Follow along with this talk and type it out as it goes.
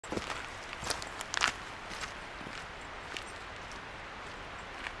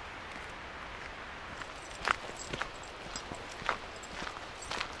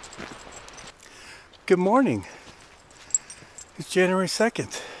Good morning. It's January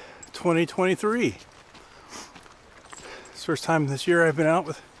 2nd, 2023. It's the first time this year I've been out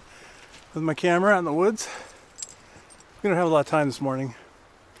with my camera out in the woods. We don't have a lot of time this morning.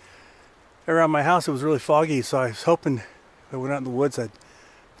 Around my house it was really foggy, so I was hoping if I went out in the woods I'd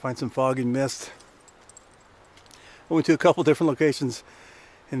find some fog and mist. I went to a couple different locations,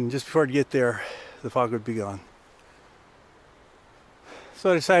 and just before I'd get there the fog would be gone.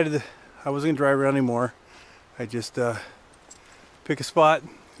 So I decided that I wasn't going to drive around anymore. I'd just pick a spot.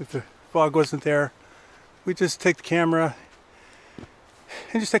 If the fog wasn't there, we'd just take the camera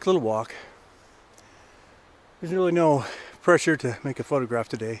and just take a little walk. There's really no pressure to make a photograph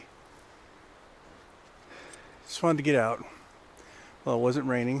today. Just wanted to get out. Well, it wasn't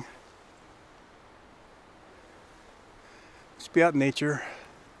raining. Just be out in nature.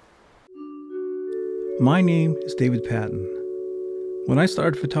 My name is David Patton. When I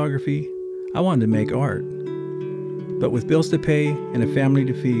started photography, I wanted to make art. But with bills to pay and a family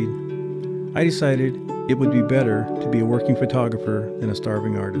to feed, I decided it would be better to be a working photographer than a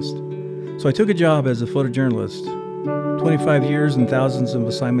starving artist. So I took a job as a photojournalist. 25 years and thousands of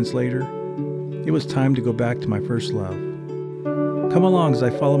assignments later, it was time to go back to my first love. Come along as I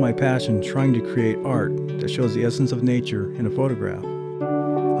follow my passion trying to create art that shows the essence of nature in a photograph.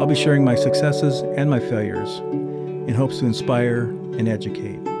 I'll be sharing my successes and my failures in hopes to inspire and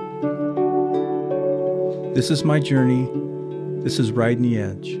educate. This is my journey. This is Riding the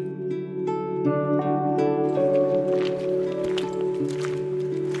Edge.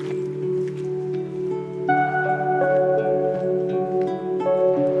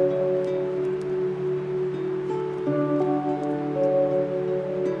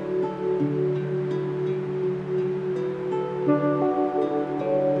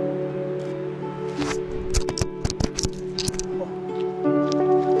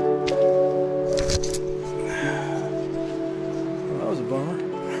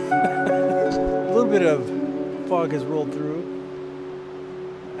 A little bit of fog has rolled through.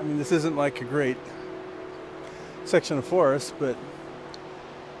 I mean, this isn't like a great section of forest, but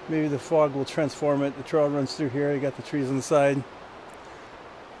maybe the fog will transform it. The trail runs through here. You got the trees on the side.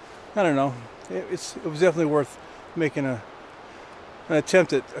 I don't know. It was definitely worth making an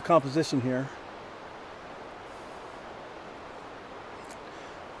attempt at a composition here.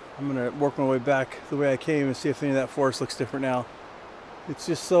 I'm going to work my way back the way I came and see if any of that forest looks different now. It's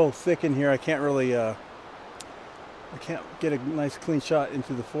just so thick in here, I can't really, I can't get a nice clean shot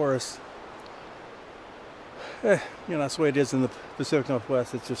into the forest. You know, that's the way it is in the Pacific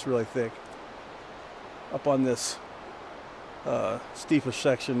Northwest. It's just really thick. Up on this steepish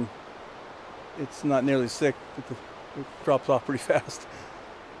section, it's not nearly as thick, but it drops off pretty fast.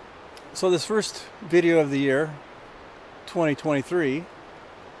 So this first video of the year, 2023,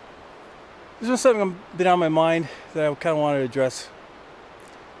 this is something that's been on my mind that I kind of wanted to address.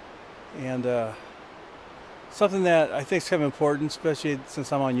 And something that I think is kind of important, especially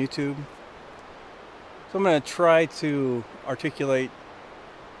since I'm on YouTube. So I'm going to try to articulate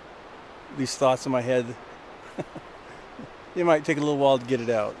these thoughts in my head. It might take a little while to get it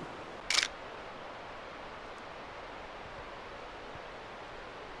out.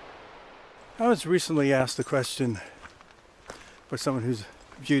 I was recently asked a question by someone who's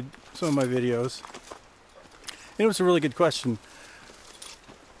viewed some of my videos. And it was a really good question.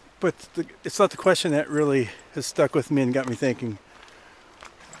 But it's not the question that really has stuck with me and got me thinking.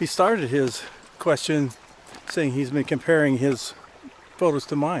 He started his question saying he's been comparing his photos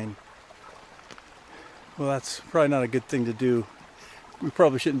to mine. Well, that's probably not a good thing to do. We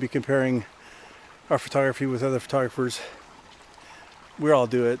probably shouldn't be comparing our photography with other photographers. We all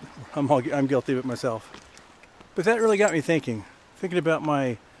do it. I'm guilty of it myself. But that really got me thinking about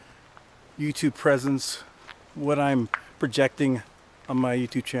my YouTube presence, what I'm projecting on my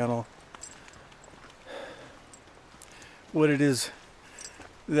YouTube channel, what it is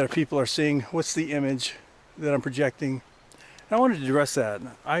that people are seeing, what's the image that I'm projecting. And I wanted to address that.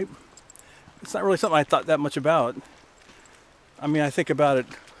 It's not really something I thought that much about. I mean, I think about it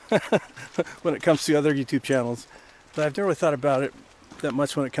when it comes to other YouTube channels, but I've never really thought about it that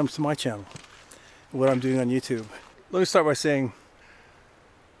much when it comes to my channel, what I'm doing on YouTube. Let me start by saying,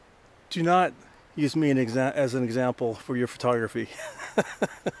 do not use me as an example for your photography.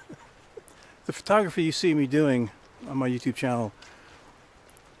 The photography you see me doing on my YouTube channel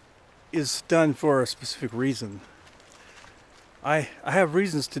is done for a specific reason. I have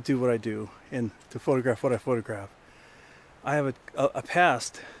reasons to do what I do and to photograph what I photograph. I have a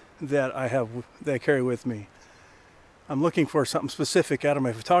past that I carry with me. I'm looking for something specific out of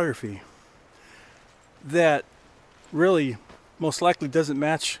my photography that really most likely doesn't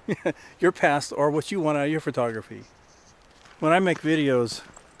match your past or what you want out of your photography. When I make videos,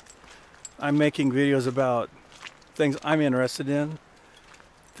 I'm making videos about things I'm interested in,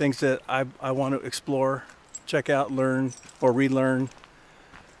 things that I want to explore, check out, learn, or relearn.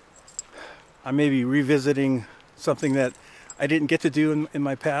 I may be revisiting something that I didn't get to do in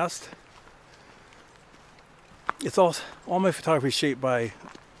my past. It's all my photography is shaped by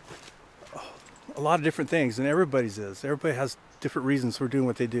a lot of different things, and everybody's is. Everybody has different reasons for doing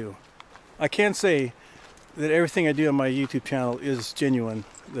what they do. I can say that everything I do on my YouTube channel is genuine.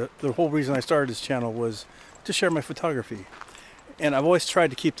 The whole reason I started this channel was to share my photography. And I've always tried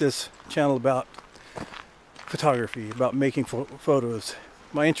to keep this channel about photography, about making photos.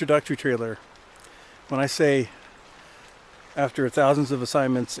 My introductory trailer, when I say after thousands of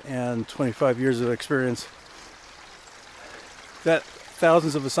assignments and 25 years of experience, that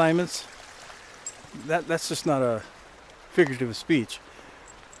thousands of assignments, that's just not a figurative speech.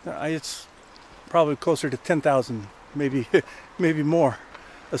 It's probably closer to 10,000, maybe more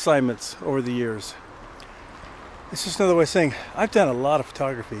assignments over the years. It's just another way of saying I've done a lot of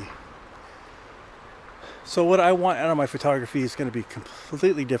photography. So what I want out of my photography is going to be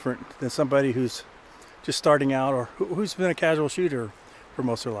completely different than somebody who's just starting out or who's been a casual shooter for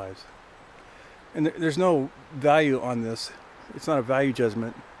most of their lives. And there's no value on this. It's not a value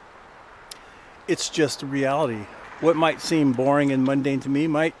judgment. It's just reality. What might seem boring and mundane to me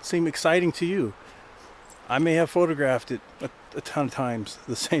might seem exciting to you. I may have photographed it a ton of times,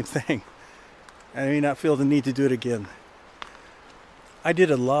 the same thing. I may not feel the need to do it again. I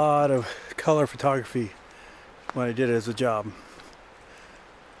did a lot of color photography when I did it as a job.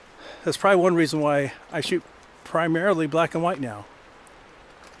 That's probably one reason why I shoot primarily black and white now.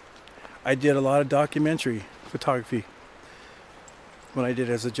 I did a lot of documentary photography when I did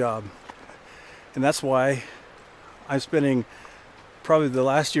it as a job. And that's why I'm spending probably the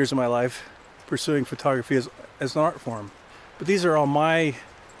last years of my life pursuing photography as an art form. But these are all my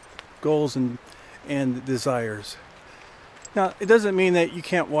goals and desires. Now, it doesn't mean that you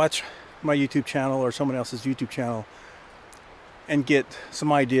can't watch my YouTube channel or someone else's YouTube channel and get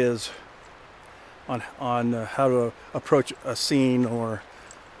some ideas on how to approach a scene, or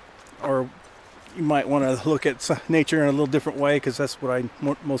you might want to look at nature in a little different way, because that's what I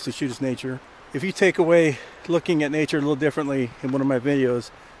mostly shoot, is nature. If you take away looking at nature a little differently in one of my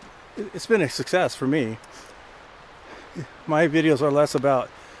videos, it's been a success for me. My videos are less about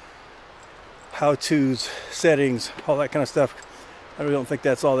how-tos, settings, all that kind of stuff. I really don't think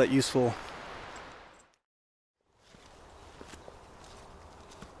that's all that useful.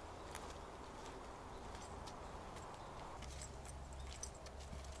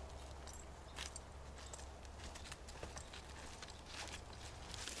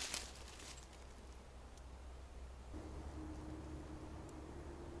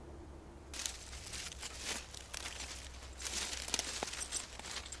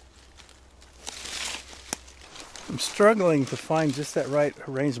 I'm struggling to find just that right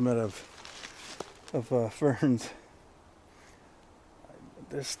arrangement of ferns.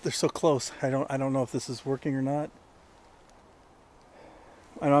 They're so close. I don't know if this is working or not.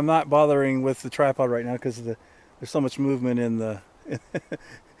 And I'm not bothering with the tripod right now because there's so much movement in the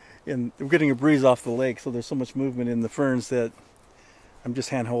we're getting a breeze off the lake, so there's so much movement in the ferns that I'm just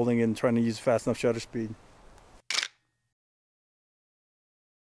hand holding and trying to use fast enough shutter speed.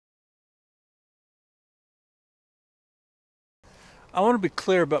 I want to be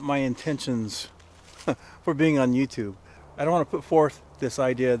clear about my intentions for being on YouTube. I don't want to put forth this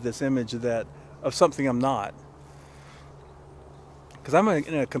idea, this image of something I'm not. Because I'm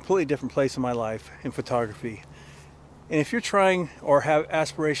in a completely different place in my life in photography. And if you're trying or have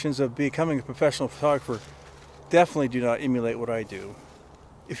aspirations of becoming a professional photographer, definitely do not emulate what I do.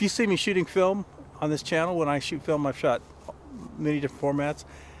 If you see me shooting film on this channel, when I shoot film, I've shot many different formats.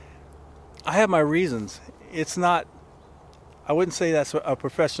 I have my reasons. It's not, I wouldn't say that's a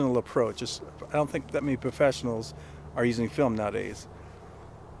professional approach. I don't think that many professionals are using film nowadays.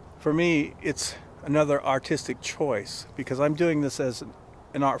 For me, it's another artistic choice because I'm doing this as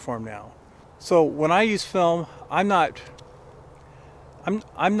an art form now. So when I use film, I'm not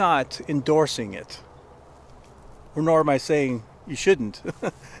endorsing it, or nor am I saying you shouldn't.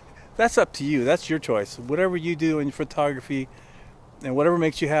 That's up to you. That's your choice. Whatever you do in photography and whatever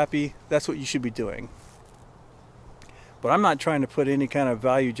makes you happy, that's what you should be doing. But I'm not trying to put any kind of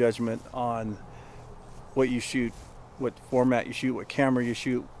value judgment on what you shoot, what format you shoot, what camera you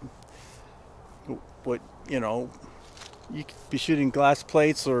shoot, what, you could be shooting glass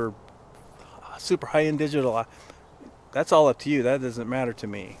plates or super high-end digital. That's all up to you. That doesn't matter to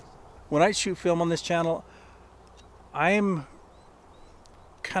me. When I shoot film on this channel, I'm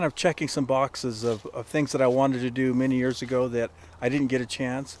kind of checking some boxes of things that I wanted to do many years ago that I didn't get a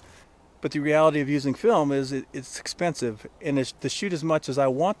chance. But the reality of using film is it's expensive, and to shoot as much as I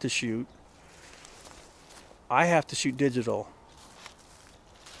want to shoot, I have to shoot digital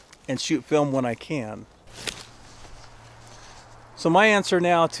and shoot film when I can. So my answer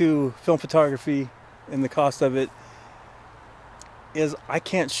now to film photography and the cost of it is I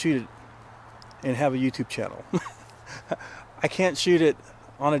can't shoot it and have a YouTube channel. I can't shoot it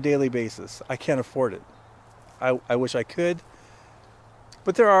on a daily basis. I can't afford it. I wish I could.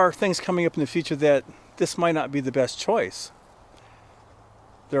 But there are things coming up in the future that this might not be the best choice.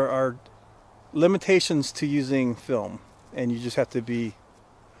 There are limitations to using film, and you just have to be,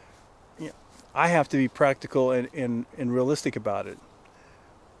 I have to be practical and realistic about it.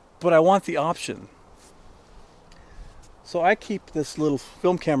 But I want the option. So I keep this little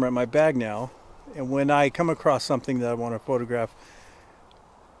film camera in my bag now, and when I come across something that I want to photograph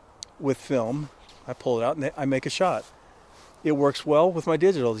with film, I pull it out and I make a shot. It works well with my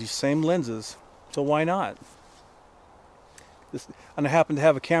digital, these same lenses, so why not? And I happen to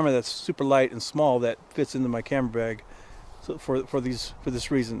have a camera that's super light and small that fits into my camera bag, so for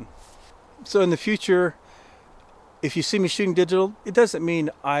this reason. So in the future, if you see me shooting digital, it doesn't mean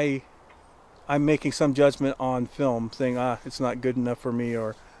I'm making some judgment on film, saying it's not good enough for me,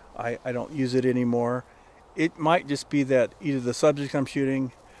 or I don't use it anymore. It might just be that either the subject I'm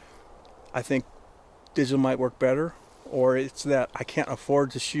shooting, I think digital might work better, or it's that I can't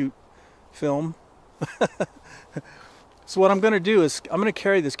afford to shoot film. So what I'm going to do is I'm going to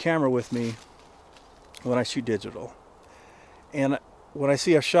carry this camera with me when I shoot digital. And when I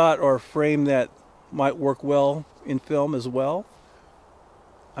see a shot or a frame that might work well in film as well,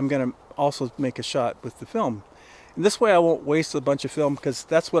 I'm going to also make a shot with the film. And this way I won't waste a bunch of film, because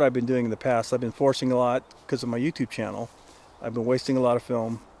that's what I've been doing in the past. I've been forcing a lot because of my YouTube channel. I've been wasting a lot of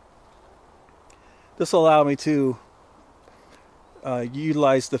film. This will allow me to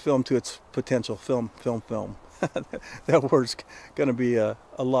utilize the film to its potential. Film. That word's going to be a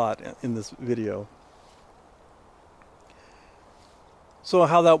lot in this video. So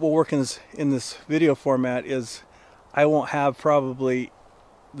how that will work in this video format is I won't have probably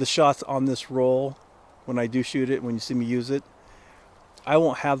the shots on this roll when I do shoot it, when you see me use it. I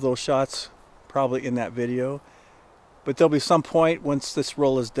won't have those shots probably in that video, but there'll be some point once this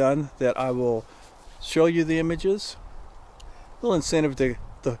roll is done that I will show you the images. A little incentive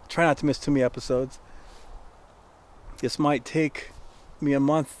to try not to miss too many episodes. This might take me a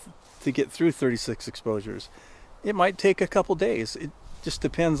month to get through 36 exposures. It might take a couple days. It just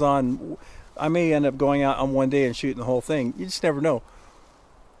depends on, I may end up going out on one day and shooting the whole thing. You just never know.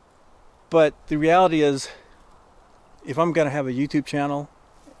 But the reality is, if I'm going to have a YouTube channel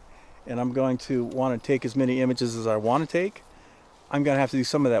and I'm going to want to take as many images as I want to take, I'm going to have to do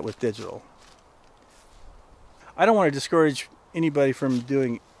some of that with digital. I don't want to discourage anybody from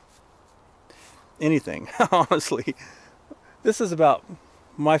doing anything, honestly. This is about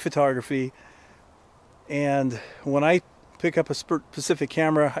my photography, and when I pick up a specific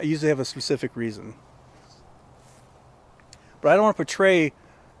camera, I usually have a specific reason. But I don't want to portray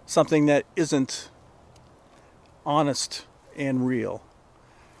something that isn't honest and real.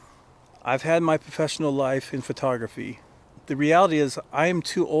 I've had my professional life in photography. The reality is I am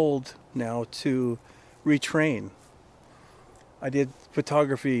too old now to retrain. I did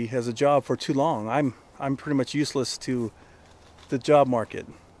photography as a job for too long. I'm pretty much useless to the job market.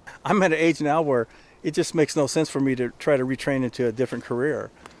 I'm at an age now where it just makes no sense for me to try to retrain into a different career.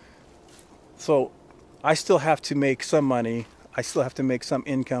 So I still have to make some money. I still have to make some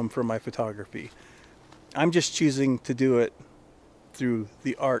income from my photography. I'm just choosing to do it through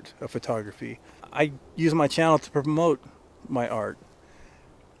the art of photography. I use my channel to promote my art.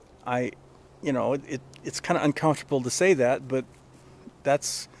 It's kind of uncomfortable to say that, but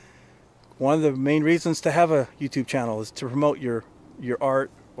that's one of the main reasons to have a YouTube channel, is to promote your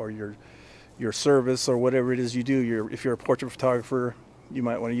art or your service or whatever it is you do. If you're a portrait photographer, you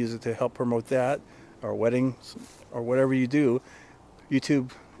might want to use it to help promote that, or weddings, or whatever you do.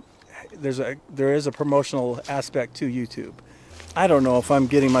 YouTube, there is a promotional aspect to YouTube. I don't know if I'm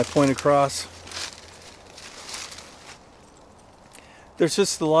getting my point across. There's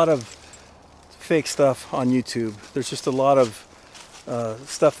just a lot of fake stuff on YouTube. There's just a lot of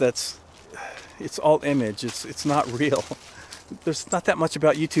stuff it's all image. It's not real. There's not that much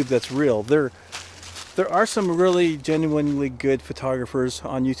about YouTube that's real. There are some really genuinely good photographers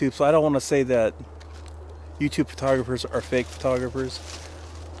on YouTube, so I don't want to say that YouTube photographers are fake photographers,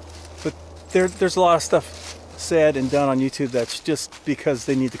 but there's a lot of stuff said and done on YouTube that's just because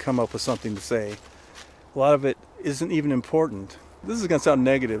they need to come up with something to say. A lot of it isn't even important. this is going to sound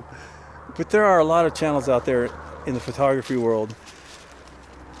negative, but there are a lot of channels out there in the photography world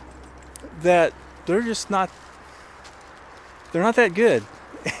that they're not that good.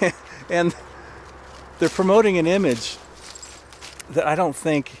 And they're promoting an image that I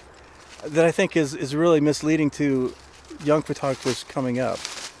think is really misleading to young photographers coming up.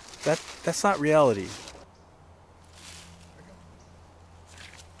 That's not reality.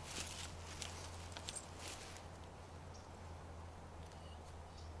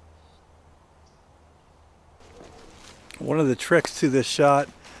 One of the tricks to this shot,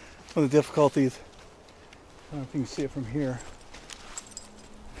 one of the difficulties, I don't know if you can see it from here,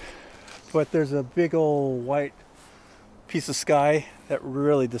 but there's a big old white piece of sky that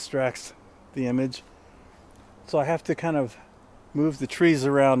really distracts the image. So I have to kind of move the trees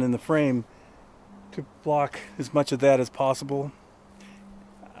around in the frame to block as much of that as possible.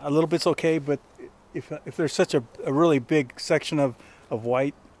 A little bit's okay, but if there's such a really big section of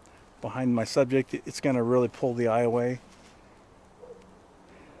white behind my subject, it's going to really pull the eye away.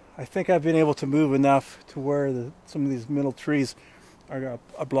 I think I've been able to move enough to where some of these middle trees are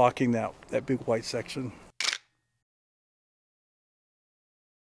blocking that big white section.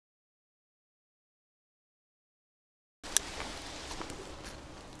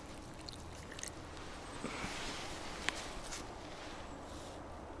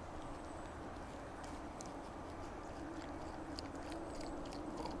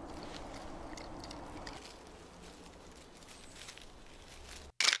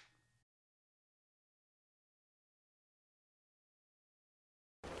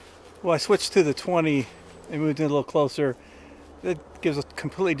 Well, I switched to the 20 and moved in a little closer. It gives a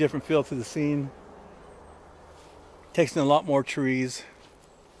completely different feel to the scene. Takes in a lot more trees.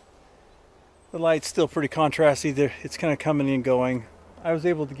 The light's still pretty contrasty there. It's kind of coming and going. I was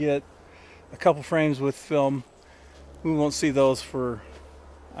able to get a couple frames with film. We won't see those for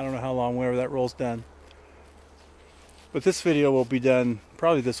I don't know how long, whenever that roll's done. But this video will be done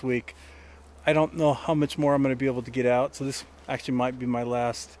probably this week. I don't know how much more I'm going to be able to get out, so this actually might be my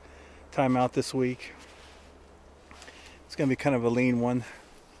last time out this week. It's going to be kind of a lean one.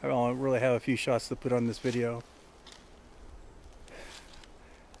 I don't really have a few shots to put on this video.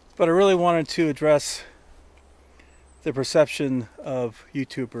 But I really wanted to address the perception of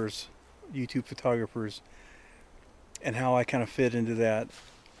YouTubers, YouTube photographers, and how I kind of fit into that.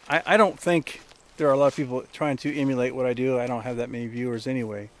 I don't think there are a lot of people trying to emulate what I do. I don't have that many viewers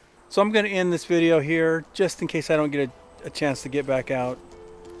anyway. So I'm going to end this video here just in case I don't get a chance to get back out.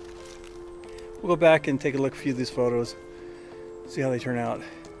 We'll go back and take a look at a few of these photos, see how they turn out.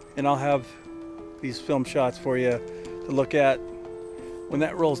 And I'll have these film shots for you to look at when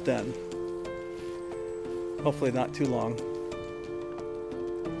that roll's done. Hopefully not too long.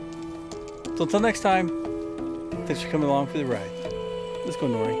 So until next time, thanks for coming along for the ride. Let's go,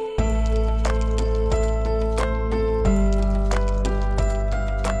 Nori.